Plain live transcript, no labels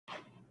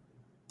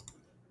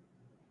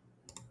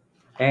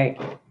Hey,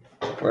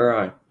 we're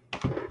on.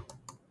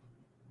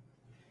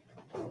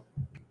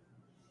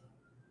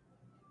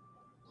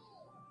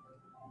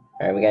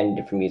 Alright, we got any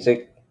different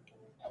music.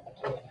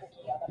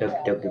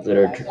 Doki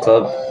Literature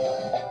Club.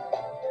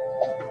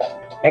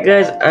 Hey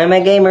guys, I'm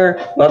a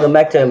gamer. Welcome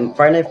back to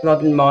Friday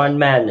Funkin Mod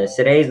Madness.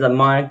 Today's the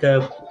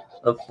Monika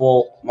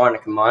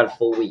Mod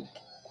full week.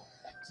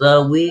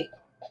 So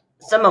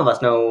some of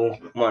us know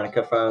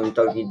Monika from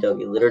Doki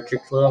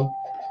Literature Club.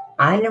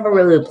 I never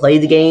really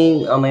played the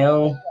game on my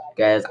own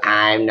because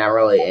I'm not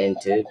really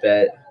into it,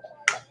 but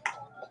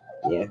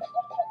yeah.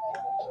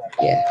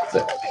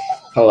 So,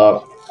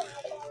 hello.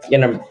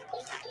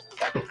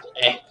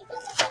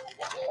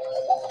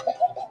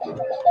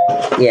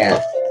 Yeah,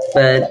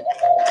 but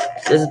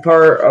this is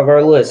part of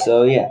our list,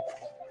 so yeah.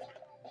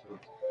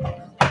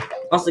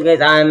 Also, guys,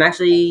 I'm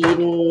actually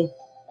eating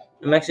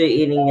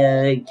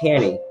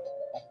candy.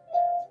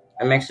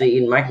 I'm actually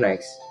eating Mike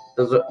Nikes.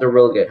 They're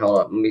real good. Hold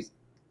up, let me.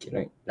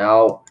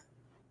 No.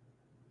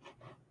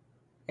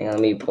 Hang on,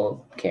 let me pull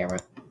up the camera.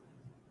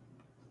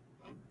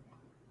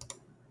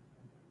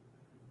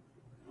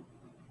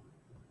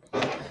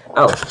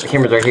 Oh, the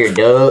camera's right here,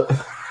 duh.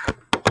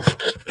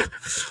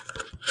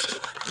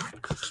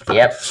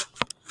 Yep.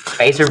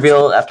 Face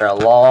reveal after a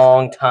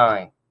long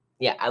time.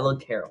 Yeah, I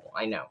look terrible.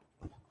 I know.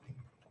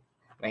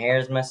 My hair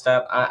is messed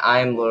up.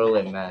 I'm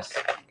literally a mess,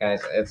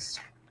 guys.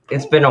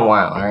 It's been a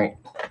while, all right.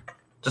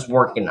 Just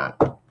working on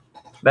it.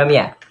 But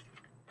yeah,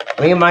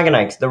 me and Mike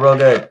Nikes, they're real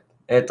good.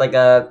 It's like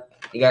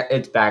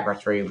it's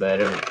backwards for you,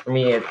 but for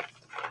me,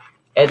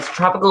 it's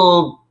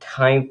tropical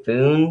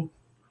typhoon.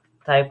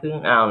 I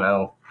don't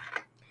know,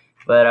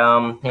 but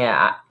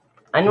yeah,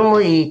 I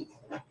normally eat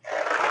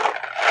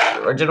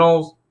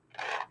originals,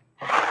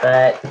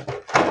 but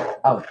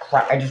oh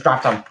crap, I just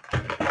dropped some.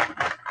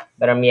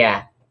 But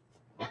yeah,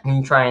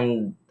 I'm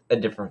trying a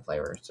different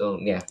flavor. So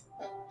yeah,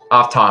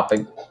 off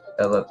topic.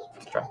 I love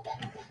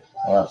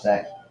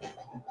that.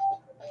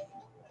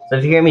 So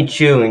if you hear me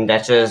chewing,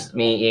 that's just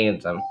me eating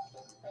some.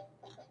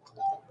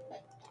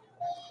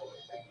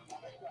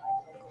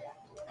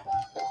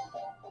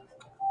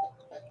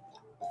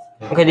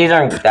 Okay, these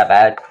aren't that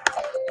bad.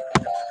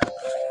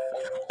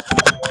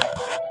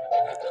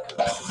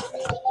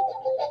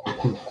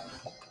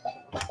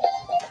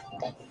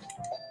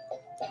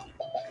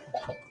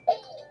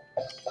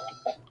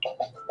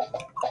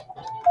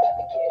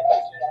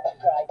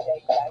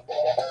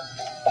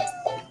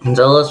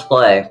 So let's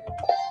play.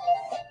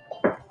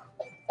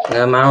 I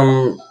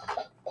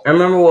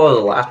remember what was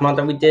the last month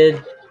that we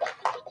did.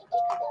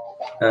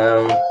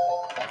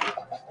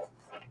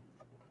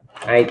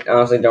 I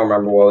honestly don't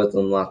remember what was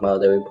the last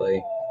month that we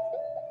played.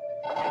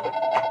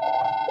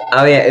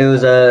 Oh yeah, it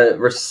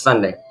was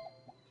Sunday.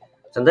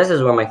 So this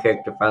is where my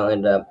character finally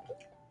ended up.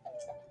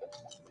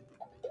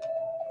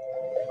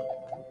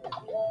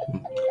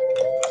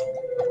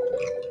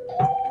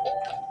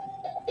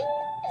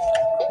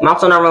 I'm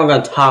also not really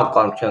gonna talk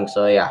long chunks,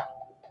 so yeah.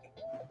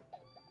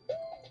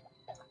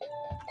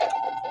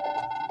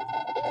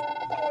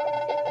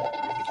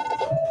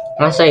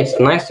 I say it's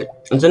nice.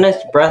 It's a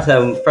nice breath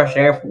of fresh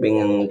air for being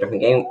in a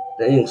different game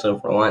for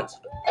once.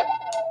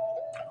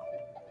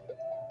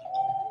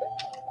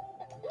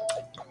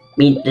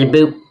 Beep the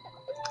boop.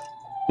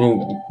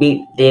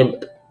 Beep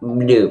the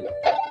doop.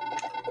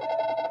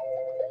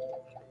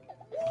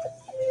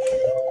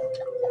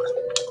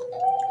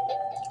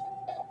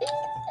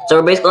 So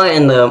we're basically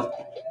in the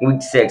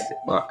week 6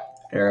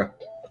 era.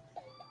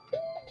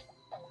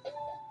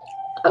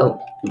 Oh,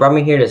 you brought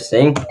me here to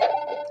sing?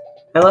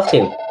 I love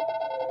to.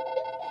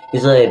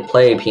 Usually I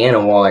play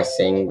piano while I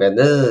sing, but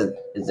this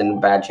isn't a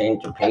bad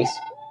change of pace.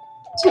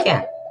 So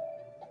yeah.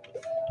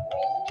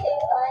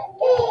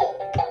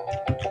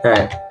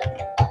 Alright.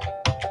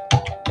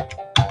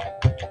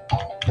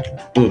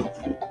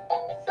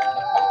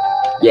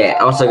 Yeah,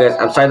 also guys,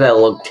 I'm sorry that I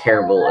look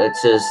terrible.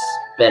 It's just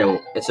been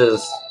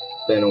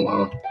a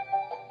while.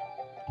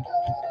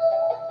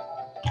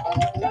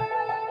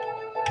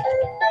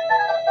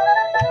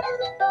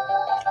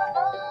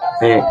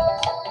 Alright.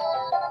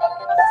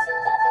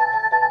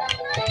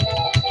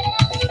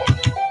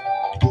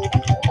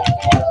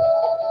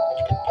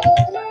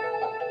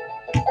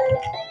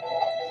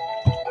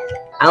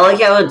 I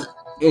like how it's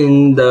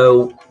in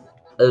the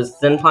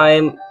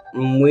Senpai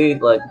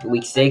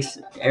week 6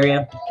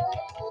 area.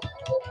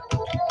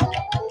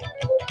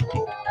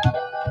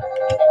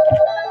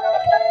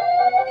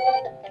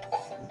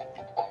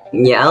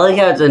 Yeah, I like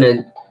how it's in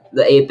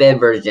the 8-bit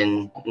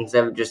version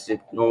instead of just a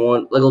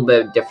little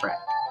bit different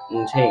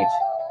and change.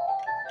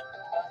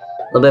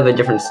 A little bit of a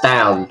different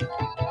style.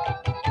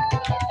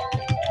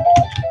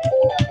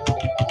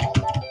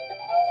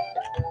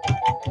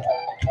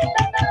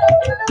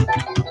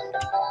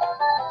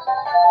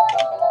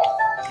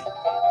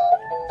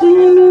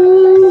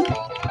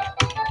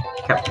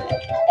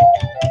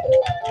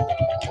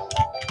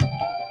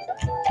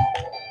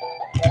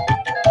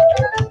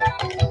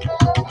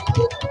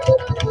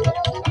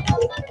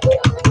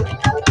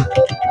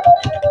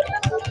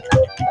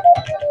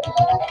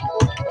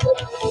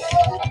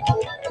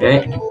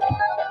 Okay.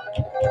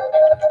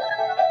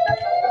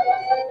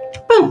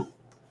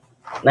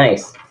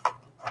 Nice.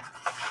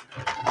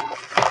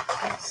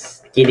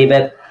 Skitty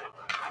bit.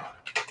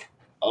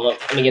 Oh, look,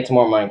 let me get some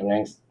more Monika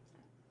next.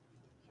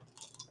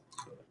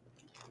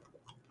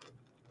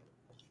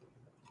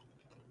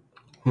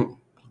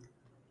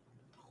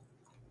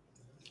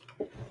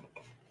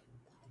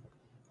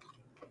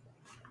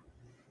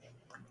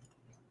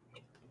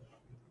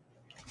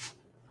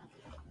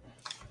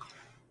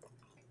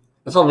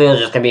 This whole video is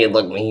just gonna be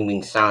like me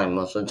being silent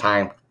most of the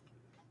time.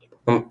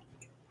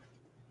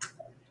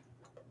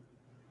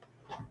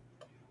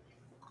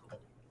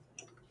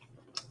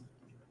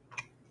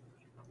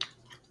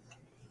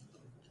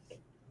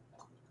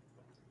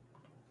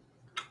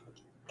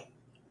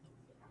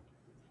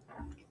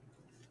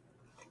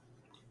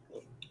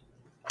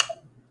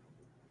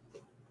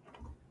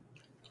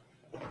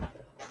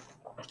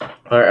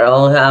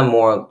 I'll have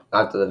more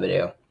after the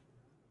video.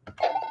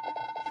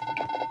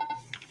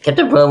 Kept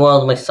it really well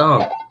with my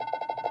song. I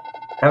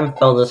haven't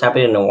felt this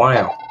happy in a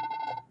while.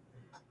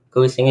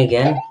 Can we sing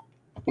again?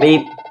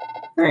 Beep.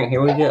 Alright,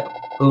 here we go.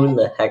 Who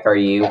the heck are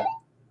you?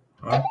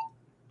 Huh?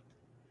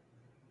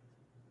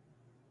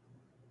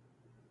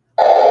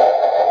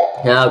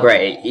 Oh,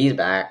 great. He's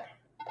back.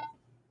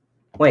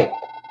 Wait.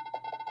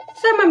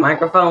 Is that my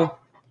microphone?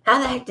 How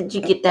the heck did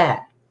you get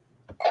that?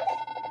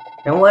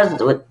 And what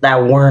is with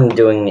that worm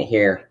doing it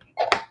here?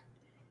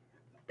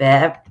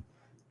 Bab?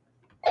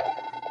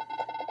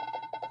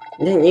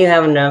 Didn't you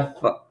have enough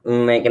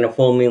making a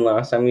fool of me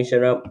last time you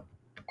showed up?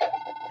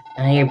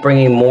 Now you're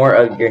bringing more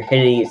of your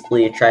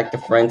hideously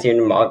attractive friends here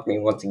to mock me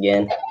once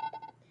again.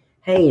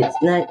 Hey, it's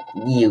not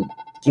you.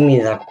 Give me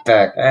that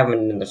back. I have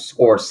another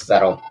score to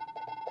settle.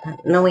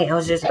 No, wait, I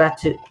was just about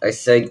to... I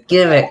said,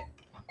 give it.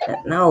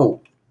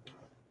 No.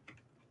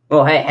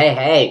 Oh,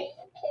 hey.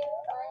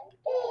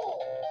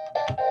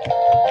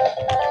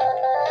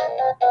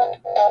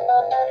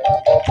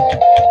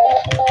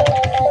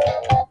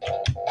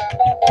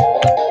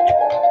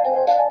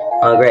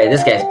 Oh, great,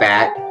 this guy's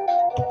back.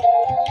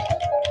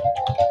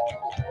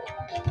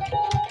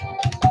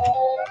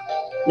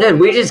 Dude,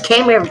 we just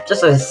came here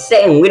just to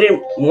sing. We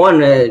didn't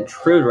want to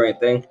intrude or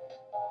anything.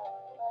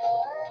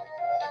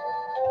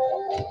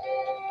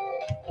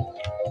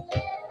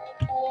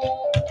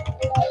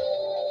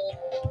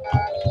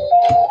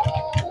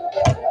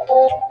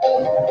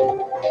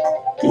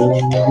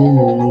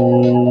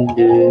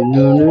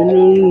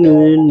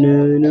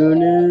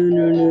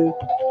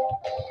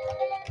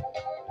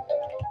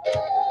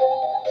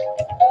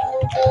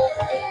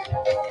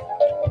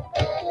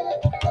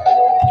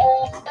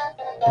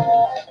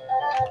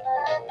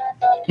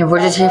 Yeah, we're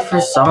just here for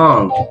a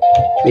song.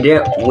 We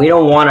don't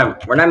want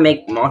to. We're not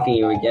mocking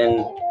you again.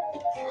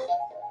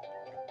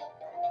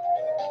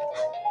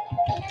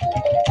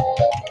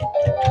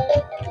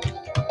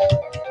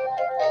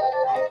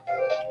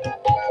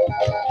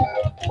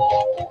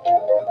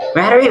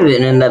 How did we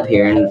even end up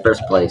here in the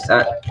first place?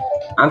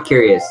 I'm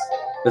curious.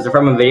 Was it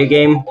from a video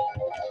game?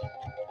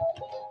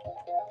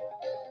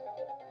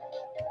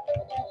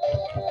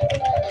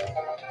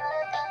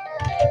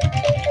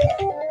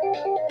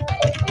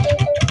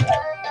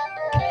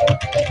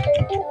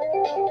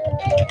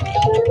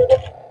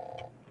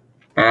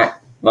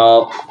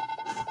 Well,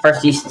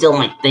 first you steal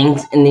my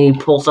things, and then you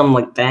pull something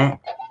like that.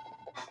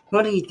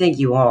 Who do you think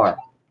you are?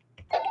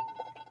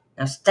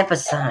 Now step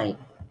aside.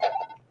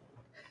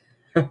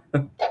 I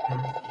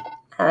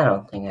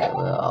don't think I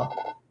will.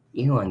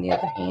 You, on the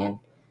other hand,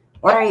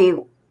 what are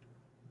you?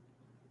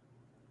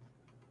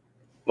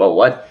 Well,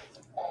 what?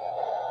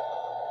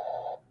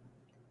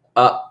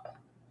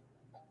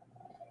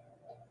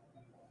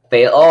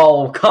 Fail.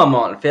 Oh, come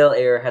on. Fail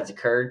error has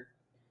occurred.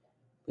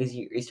 Please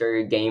restart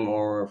your game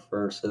or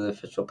refer to the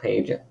official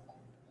page.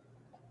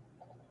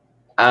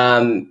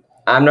 I'm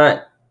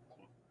not.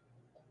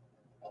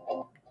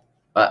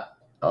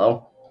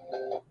 Hello?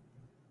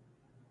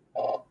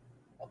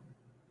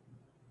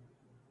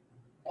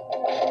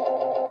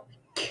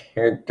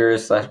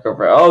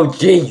 Characters/girlfriend. Oh,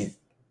 jeez.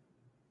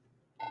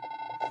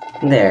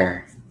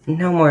 There.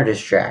 No more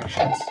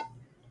distractions.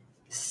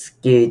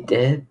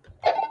 Skidip.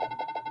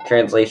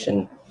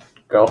 Translation.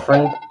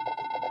 Girlfriend?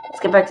 Let's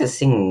get back to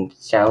singing,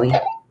 shall we?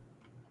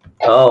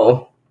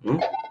 Oh.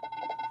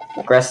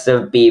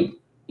 Aggressive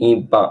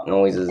bebop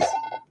noises.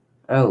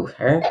 Oh,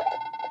 her?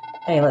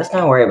 Hey, let's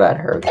not worry about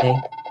her, okay?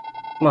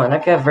 Come on, I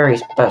got a very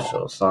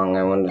special song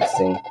I wanted to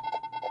sing.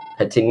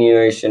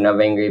 Continuation of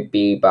angry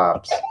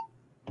bebops.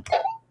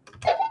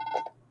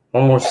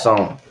 One more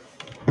song.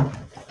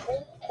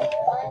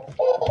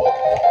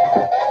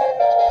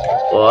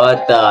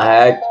 What the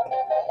heck?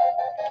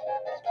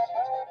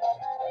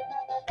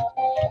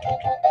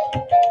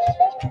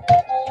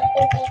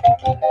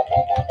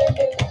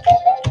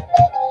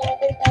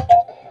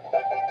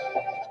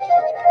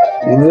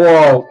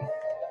 Whoa!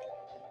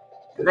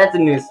 That's a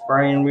new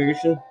spray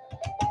animation.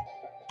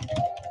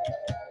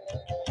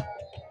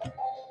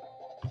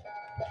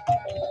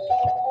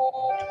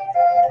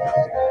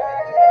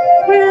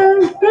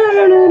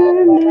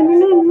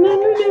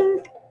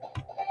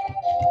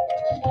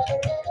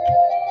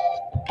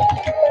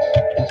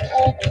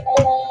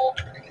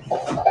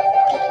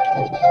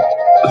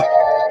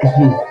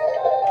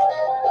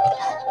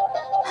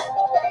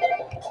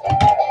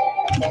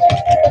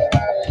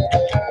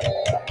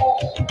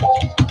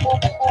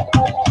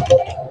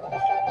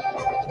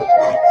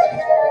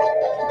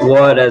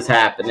 What is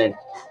happening?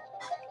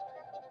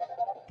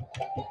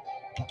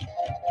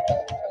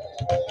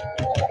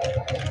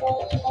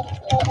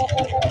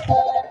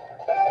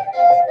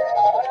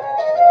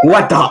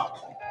 What the?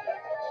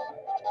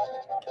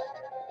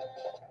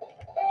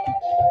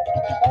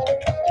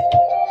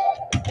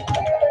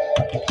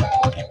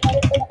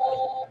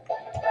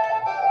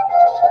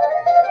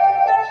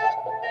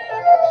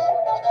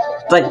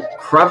 It's like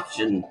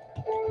corruption.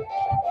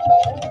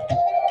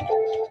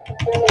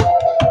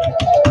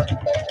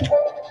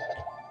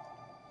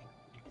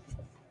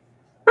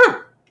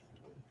 Huh.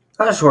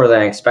 That's shorter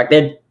than I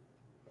expected.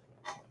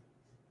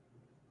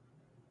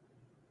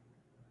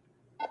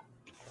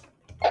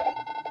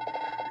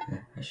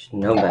 I should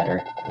know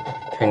better.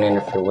 Trying to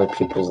interfere with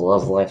people's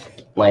lives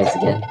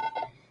again.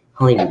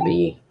 I'll leave it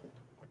be.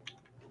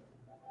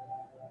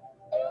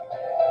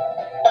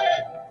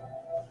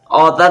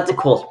 Oh, that's a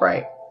cool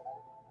sprite.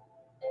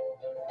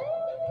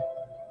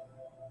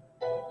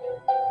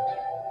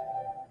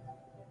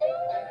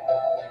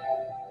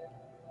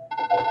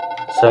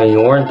 So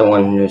you weren't the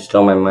one who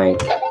stole my mic.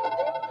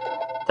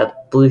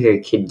 That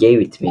blue-haired kid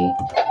gave it to me.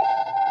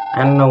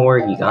 I don't know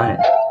where he got it.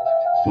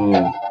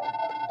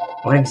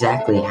 What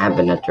exactly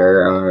happened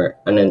after our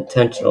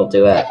unintentional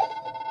duet?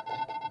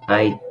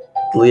 I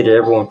deleted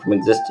everyone from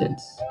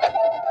existence.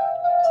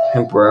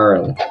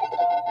 Temporarily.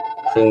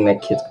 Including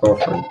that kid's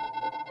girlfriend.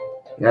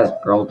 You guys a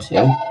girl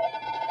too?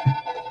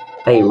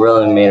 They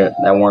really made it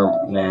that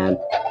weren't mad.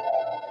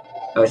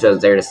 I wish I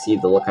was there to see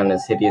the look on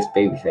his hideous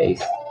baby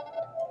face.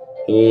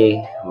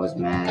 He was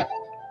mad.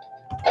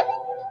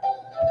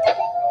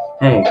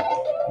 Hey,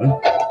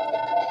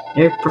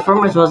 your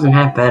performance wasn't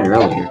half bad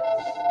earlier.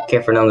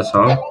 Care for another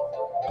song?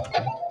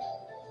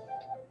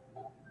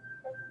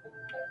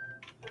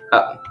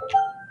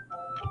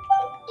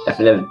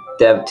 Definitive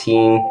dev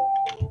team.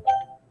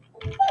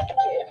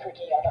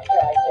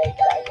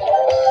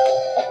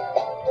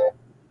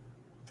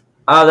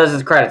 Oh, this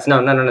is credits.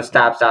 No,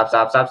 stop.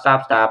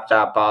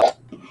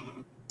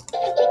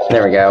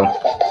 There we go.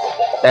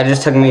 That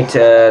just took me to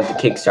the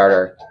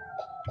Kickstarter.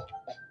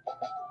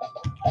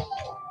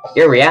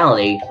 Your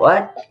reality?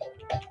 What?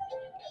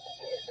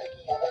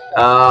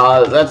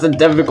 That's a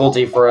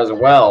difficulty for as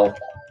well.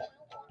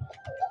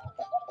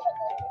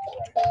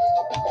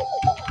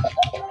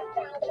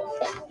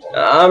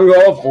 I'm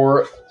going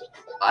for it.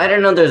 I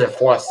didn't know there's a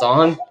fourth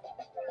song.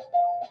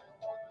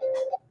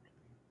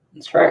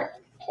 That's right.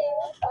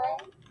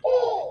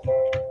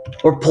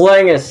 We're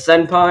playing as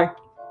Senpai?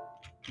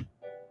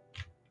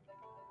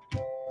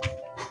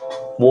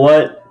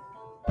 What?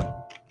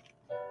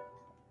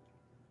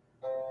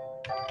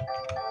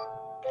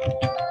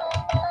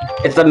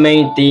 It's the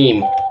main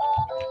theme.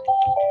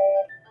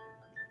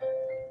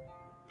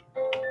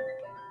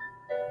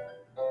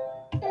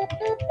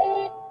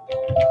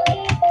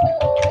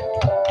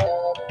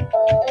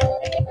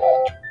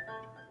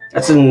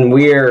 That's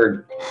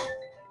weird.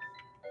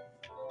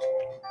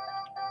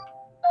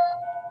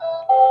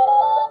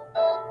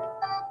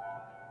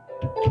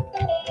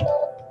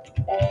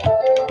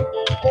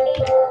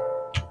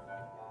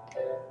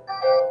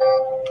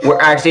 We're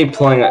actually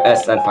playing a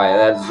Senpai.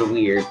 That's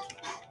weird.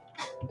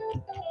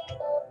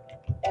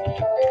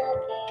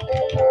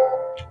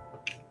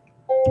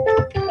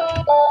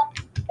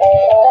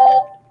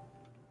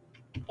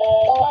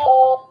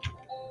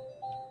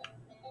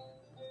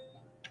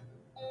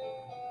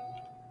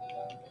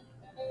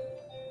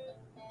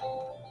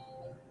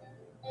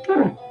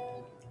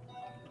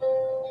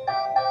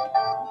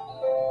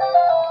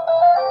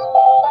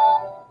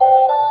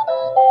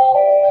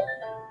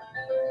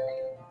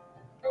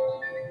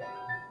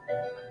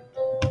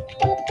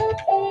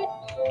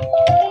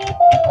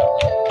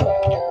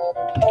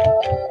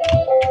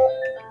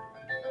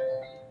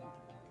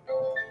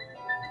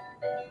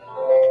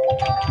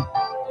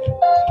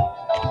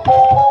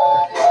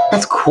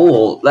 That's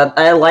cool. That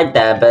I like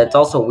that, but it's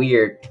also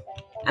weird.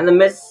 And the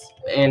miss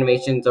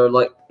animations are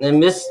like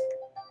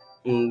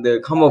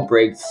the combo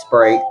break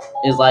sprite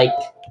is like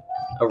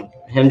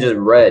him just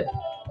red.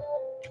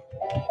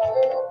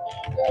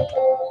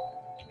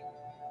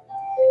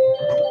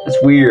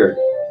 That's weird.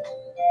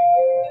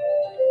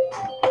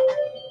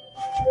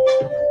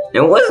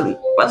 And what's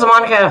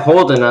Monika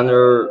holding on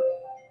her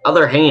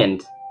other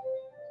hand?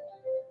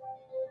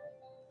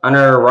 On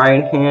her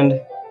right hand?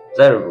 Is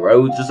that a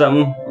rose or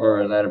something?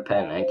 Or is that a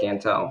pen? I can't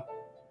tell.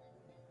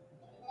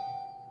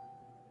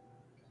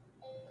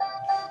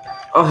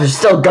 Oh, it's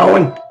still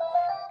going.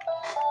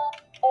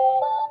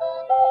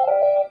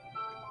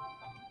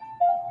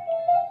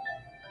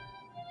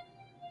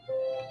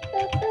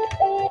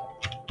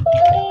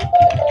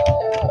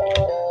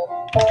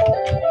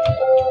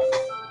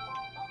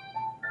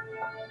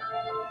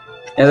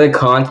 Is it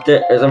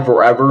constant? Is it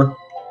forever?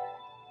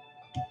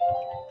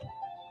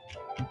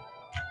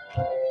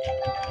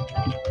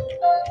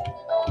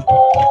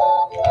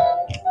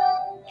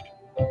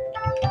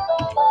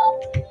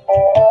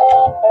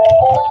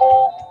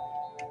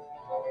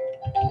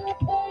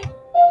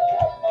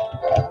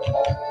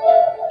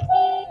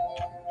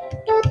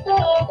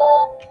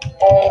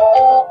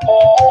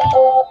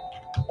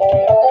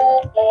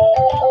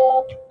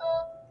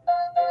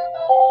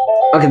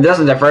 Okay, this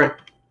is different.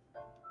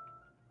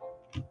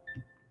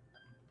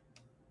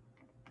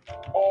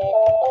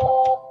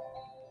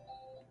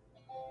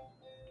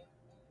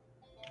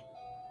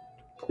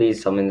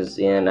 Please tell me this is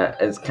the end.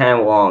 It's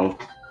kind of long.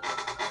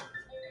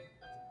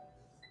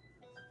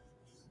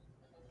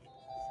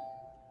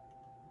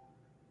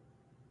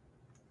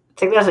 I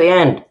think that's the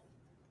end.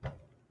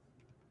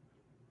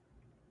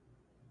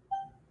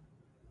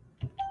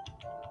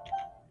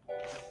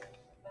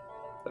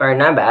 Alright,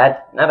 not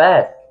bad. Not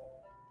bad.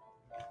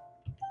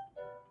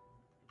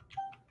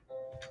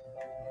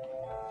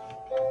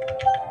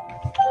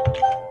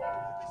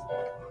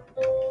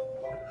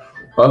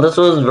 Well, this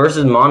was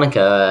versus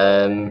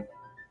Monika.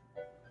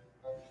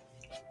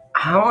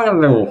 How long have I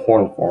been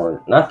recording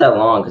for? Not that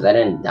long, because I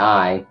didn't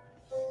die.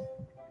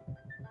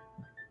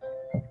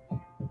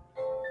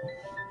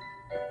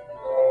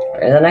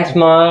 Alright, the next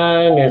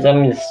mod is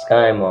the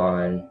Sky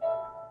mod.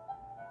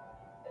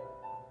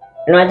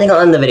 You know, I think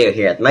I'll end the video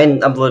here. I might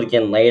upload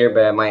again later,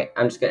 but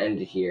I'm just gonna end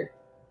it here.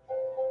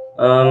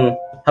 Hope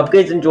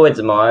you guys enjoyed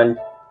the mod.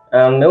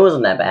 It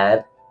wasn't that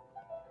bad.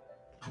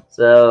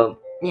 So,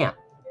 yeah.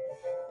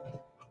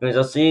 Anyways,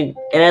 I'll see you.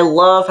 And I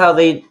love how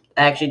they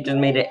actually just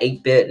made it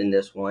 8-bit in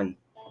this one.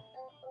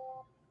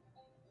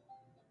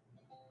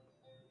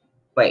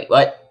 Wait,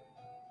 what?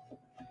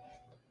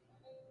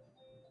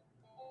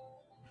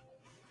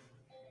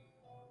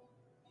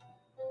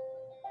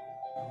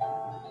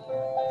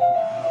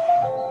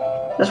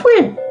 That's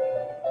weird.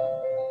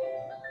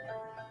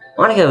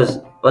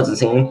 Monika wasn't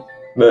singing,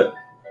 but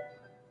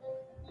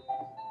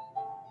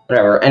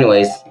whatever.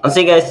 Anyways, I'll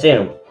see you guys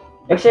soon.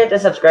 Make sure to hit the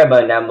subscribe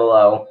button down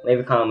below. Leave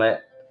a comment.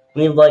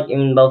 Leave a like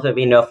and both let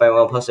me know if I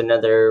want to post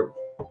another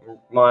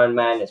Mod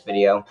Madness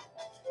video.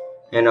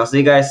 And I'll see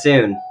you guys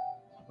soon.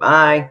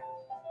 Bye.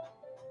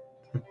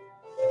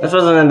 This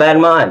wasn't a bad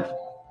mod.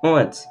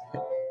 Once.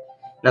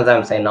 Not that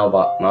I'm saying all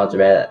mods are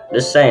bad.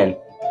 Just saying.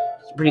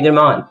 It's a pretty good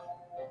mod.